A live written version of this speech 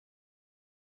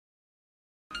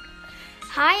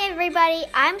Hi everybody,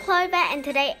 I'm Clover and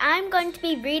today I'm going to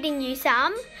be reading you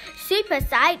some super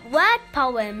sight word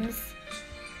poems.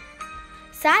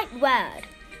 Sight word.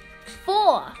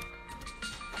 Four.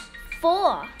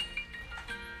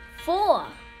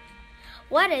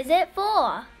 What is it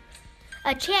for?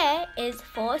 A chair is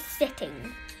for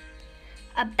sitting.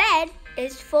 A bed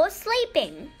is for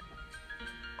sleeping.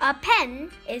 A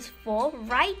pen is for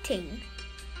writing.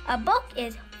 A book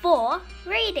is for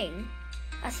reading.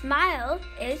 A smile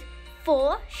is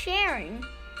for sharing.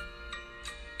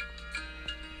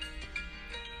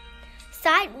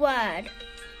 Sight word.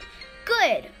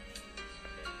 Good.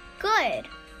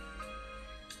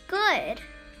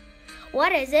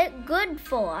 What is it good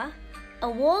for? A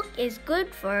walk is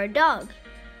good for a dog.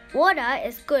 Water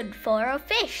is good for a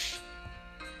fish.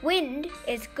 Wind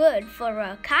is good for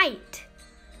a kite.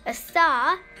 A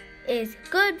star is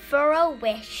good for a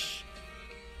wish.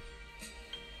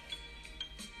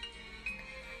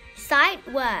 Sight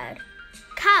word.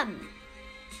 Come.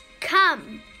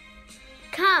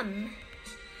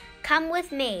 Come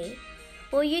with me.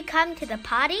 Will you come to the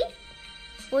party?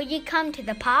 Will you come to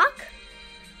the park?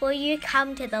 Will you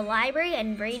come to the library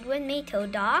and read with me till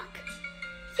dark?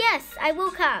 Yes, I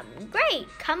will come. Great,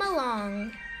 come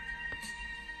along.